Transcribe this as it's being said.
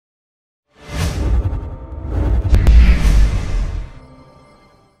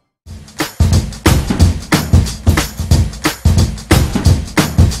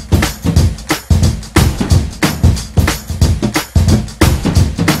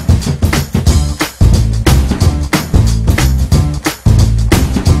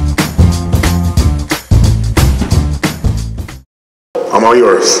all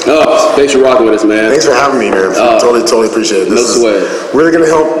yours. Oh, thanks for rocking with us, man. Thanks for having me, man. Totally appreciate it. This no sweat. is really going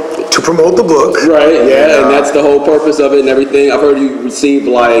to help to promote the book. Right, yeah, and that's the whole purpose of it and everything. I've heard you received,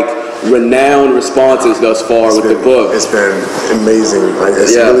 like, renowned responses thus far with the book. It's been amazing. Like,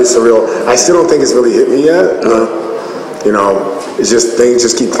 it's really surreal. I still don't think it's really hit me yet. You know, it's just, things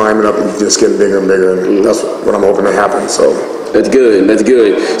just keep climbing up and just getting bigger and bigger, and that's what I'm hoping to happen, so. That's good, that's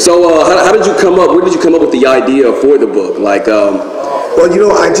good. So how did you come up, where did you come up with the idea for the book? Like, well, you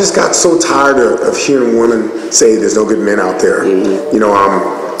know, I just got so tired of hearing women say there's no good men out there. You know,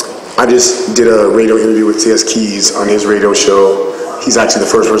 I just did a radio interview with T.S. Keys on his radio show. He's actually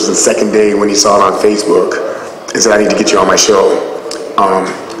the first person, second day when he saw it on Facebook, and said, I need to get you on my show.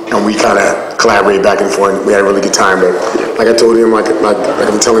 And we kind of collaborated back and forth. We had a really good time, but like I told him, like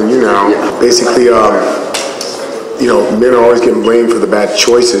I'm telling you now, basically, you know, men are always getting blamed for the bad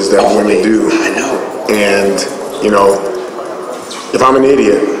choices that women do. I know. And, you know, if I'm an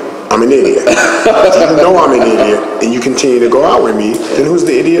idiot, I'm an idiot. If you know I'm an idiot and you continue to go out with me, then who's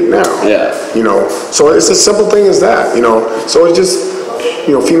the idiot now? Yeah. You know, so it's a simple thing as that, you know. So it's just,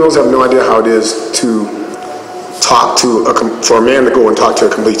 you know, females have no idea how it is to talk to, for a man to go and talk to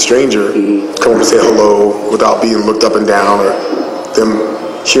a complete stranger, come up and say hello without being looked up and down, or them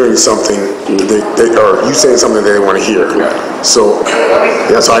hearing something, or you saying something that they want to hear. So,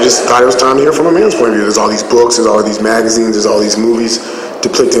 yeah, so I just thought it was time to hear from a man's point of view. There's all these books, there's all these magazines, there's all these movies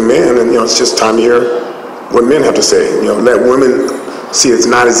depicting men, and, you know, it's just time to hear what men have to say. You know, let women see it's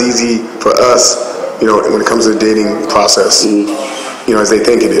not as easy for us, you know, when it comes to the dating process, you know, as they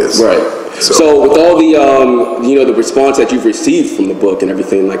think it is. Right. So with all the, you know, the response that you've received from the book and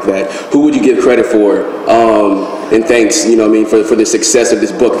everything like that, who would you give credit for? And thanks, you know what I mean, for the success of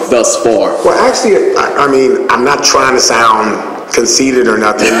this book thus far? Well, actually, I mean, I'm not trying to sound conceited or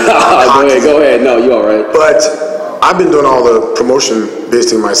nothing. Go ahead. No, you're all right. But I've been doing all the promotion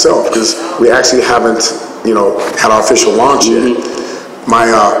basically myself, because we actually haven't, you know, had our official launch yet. My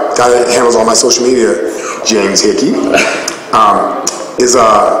guy that handles all my social media, James Hickey, is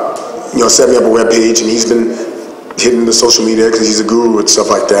you know, set me up a web page, and he's been hitting the social media because he's a guru and stuff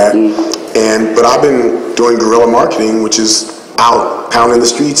like that. But I've been doing guerrilla marketing, which is out pounding the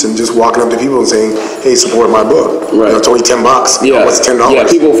streets and just walking up to people and saying, "Hey, support my book." Right. You know, it's only $10. Yeah. You know, what's $10? Yeah.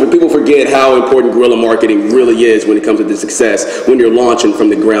 People forget how important guerrilla marketing really is when it comes to the success when you're launching from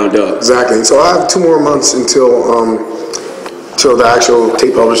the ground up. Exactly. And so I have 2 more months until the actual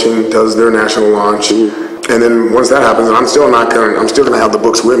tape publishing does their national launch. And then once that happens, and I'm still gonna have the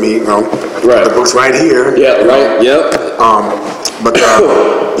books with me, you know. Right. The books right here. Yeah, right. Yep. But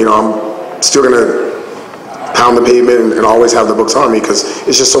you know, I'm still gonna pound the pavement and always have the books on me, because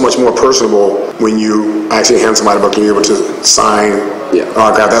it's just so much more personable when you actually hand somebody a book and you're able to sign,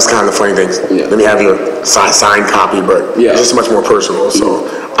 autograph. That's kind of the funny thing. Let me have your signed copy, but it's just much more personal. So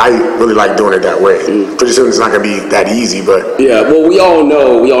I really like doing it that way. Pretty soon it's not going to be that easy, but well, we all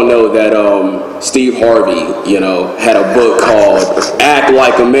know that Steve Harvey, you know, had a book called "Act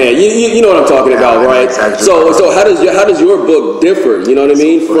Like a Man." You know what I'm talking about, right? Exactly. So how does your book differ? You know what I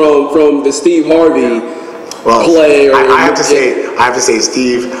mean, from the Steve Harvey play? Or I have to say,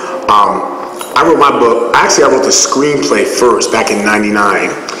 Steve. I wrote my book. Actually, I wrote the screenplay first back in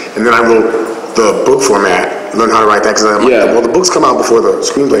 '99, and then I wrote the book format. Learned how to write that, because well, the books come out before the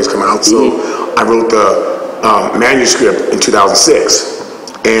screenplays come out. So I wrote the manuscript in 2006,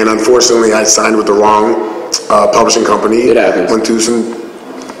 and unfortunately, I signed with the wrong publishing company. It happens. Went through some,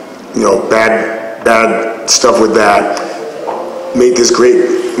 you know, bad stuff with that. Met this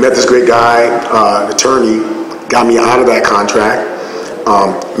great guy, an attorney, got me out of that contract.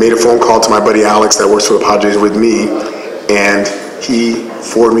 Made a phone call to my buddy Alex that works for the Padres with me, and he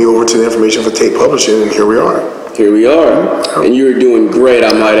forwarded me over to the information for tape publishing, and here we are. And you're doing great,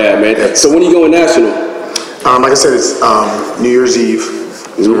 I might add, man. Yes. So when are you going national? Like I said, it's New Year's Eve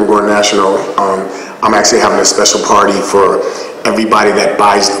is when we're going national. I'm actually having a special party for everybody that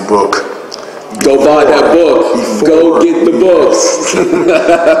buys the book. Go buy that book. Go get the books. I'm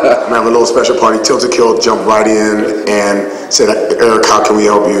gonna have a little special party. Tilted Kill jumped right in and said, "Eric, how can we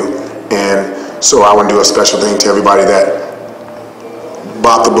help you?" And so I want to do a special thing to everybody that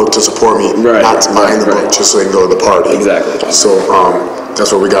bought the book to support me, not buying the book just so they can go to the party. Exactly. So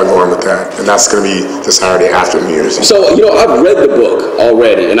that's what we got going with that, and that's going to be the Saturday after New Year's Eve. So, you know, I've read the book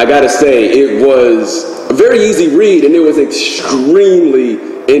already, and I got to say, it was a very easy read, and it was extremely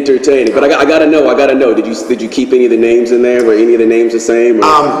entertaining. But I gotta know. Did you keep any of the names in there? Were any of the names the same?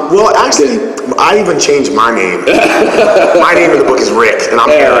 Well, actually, I even changed my name. My name in the book is Rick, and I'm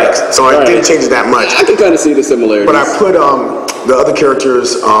Eric, so I didn't change it that much. I can kind of see the similarity. But I put the other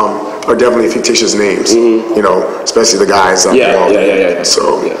characters. are definitely fictitious names. You know, especially the guys. Yeah.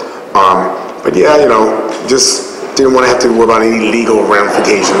 So, but yeah, you know, just didn't want to have to worry about any legal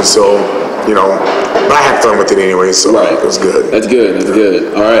ramifications. So, you know, but I had fun with it anyway, so it was good. That's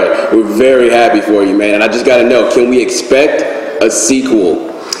good. All right, we're very happy for you, man. And I just got to know, can we expect a sequel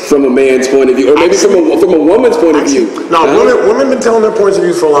from a man's point of view, or maybe from a woman's point of view? No, women been telling their points of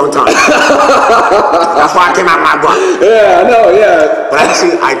views for a long time. That's why I came out of my book. Yeah, I know, yeah. But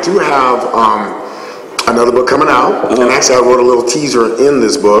actually, I do have another book coming out, and actually, I wrote a little teaser in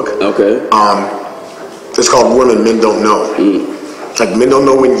this book. Okay. It's called "Women Men Don't Know." Like, men don't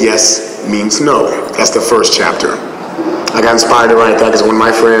know when yes means no. That's the first chapter. I got inspired to write that because one of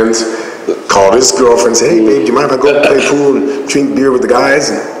my friends called his girlfriend and said, "Hey, babe, do you mind if I go play pool and drink beer with the guys?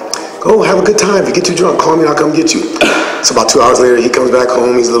 And go have a good time. If you get too drunk, call me and I'll come get you." So about 2 hours later, he comes back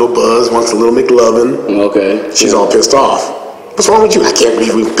home. He's a little buzzed, wants a little McLovin. Okay. She's all pissed off. "What's wrong with you?" "I can't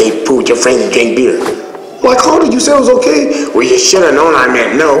believe we played pool with your friends and drank beer." "Well, I called her. You said it was okay." "Well, you should have known I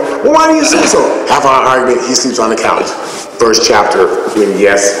meant no." "Well, why do you say so?" Half our argument, he sleeps on the couch. First chapter, when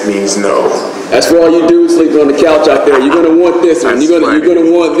yes means no. That's for all you dudes sleeping on the couch out there. You're gonna want this one. You're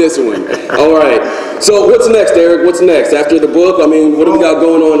gonna want this one. All right. So what's next, Eric? What's next after the book? I mean, what do we got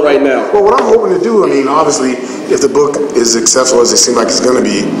going on right now? Well, what I'm hoping to do, I mean, obviously, if the book is successful as it seems like it's going to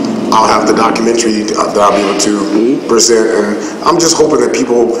be, I'll have the documentary that I'll be able to present, and I'm just hoping that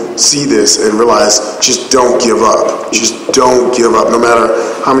people see this and realize, just don't give up. Just don't give up. No matter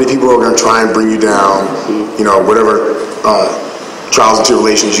how many people are going to try and bring you down, you know, whatever trials and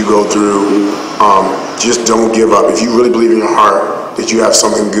tribulations you go through, just don't give up. If you really believe in your heart that you have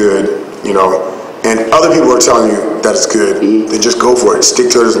something good, you know, and other people are telling you that it's good, then just go for it. Stick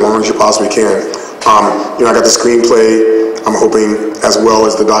to it as long as you possibly can. You know, I got the screenplay, I'm hoping, as well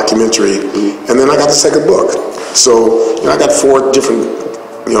as the documentary, and then I got the second book. So, you know, I got 4 different,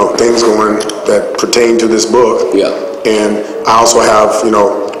 you know, things going that pertain to this book. Yeah. And I also have, you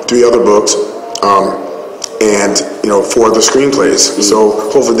know, 3 other books, and, you know, 4 other screenplays. So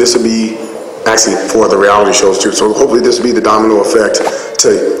hopefully this will be, actually 4 other reality shows too. So hopefully this will be the domino effect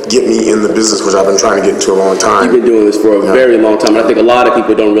to get me in the business, which I've been trying to get into a long time. You've been doing this for a very long time. And I think a lot of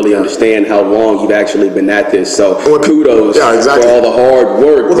people don't really understand how long you've actually been at this. So kudos for all the hard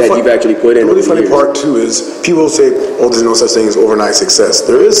work that you've actually put in. The really funny part too is people say, "Oh, there's no such thing as overnight success."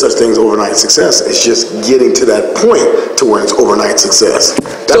 There is such thing as overnight success. It's just getting to that point to where it's overnight success.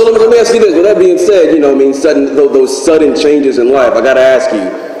 So let me ask you this. With that being said, you know, I mean, those sudden changes in life, I got to ask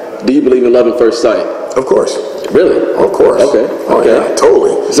you, do you believe in love at first sight? Of course. Really? Of course. Okay. Oh, yeah,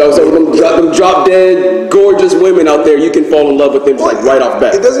 totally. So them drop dead gorgeous women out there, you can fall in love with them like right off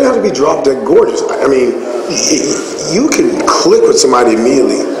bat. It doesn't have to be drop dead gorgeous. I mean, you can click with somebody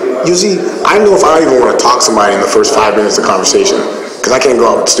immediately. You see, I know if I even want to talk to somebody in the first 5 minutes of conversation, because I can't go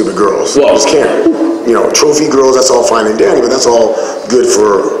out with stupid girls. I just can't. You know, trophy girls, that's all fine and dandy, but that's all good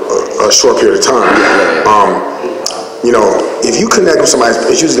for a short period of time. You know, if you connect with somebody,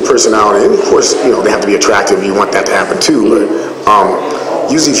 it's usually the personality. And of course, you know, they have to be attractive. You want that to happen too. But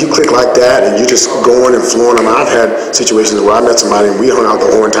usually if you click like that and you're just going and flowing, I mean, I've had situations where I met somebody and we hung out the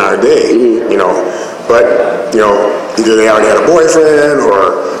whole entire day, you know. But, you know, either they already had a boyfriend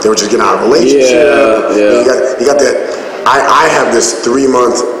or they were just getting out of a relationship. Yeah. You got that. I have this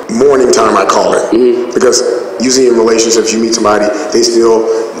 3-month mourning time, I call it. Because usually in relationships, you meet somebody, they still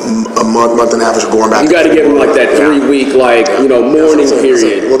a month and a half is going back. You got to give them like that 3-week, like, you know, mourning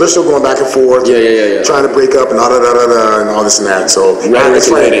period. Well, they're still going back and forth. Trying to break up and and all this and that. So it's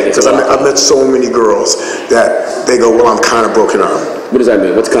funny because I've met so many girls that they go, "Well, I'm kind of broken up." What does that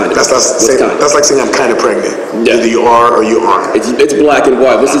mean? What's kind of? That's like saying I'm kind of pregnant. Either you are or you aren't. It's black and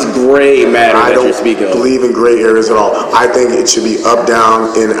white. This is gray matter that you're speaking of. I don't believe in gray areas at all. I think it should be up,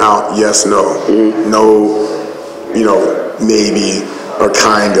 down, in, out, yes, no. No, you know, maybe or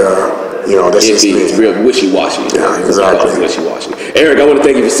kinda. You know, that's just me. It's real wishy-washy. Yeah, exactly. Wishy-washy. Eric, I want to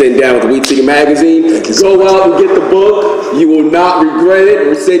thank you for sitting down with the Weed City Magazine. Go out and get the book. You will not regret it.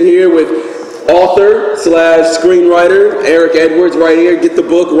 We're sitting here with author/screenwriter Eric Edwards right here. Get the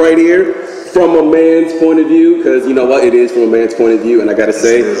book right here. From a man's point of view, because you know what, it is from a man's point of view, and I gotta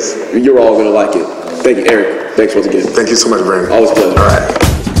say, you're all gonna like it. Thank you, Eric. Thanks once again. Thank you so much, Brandon. Always a pleasure. All right.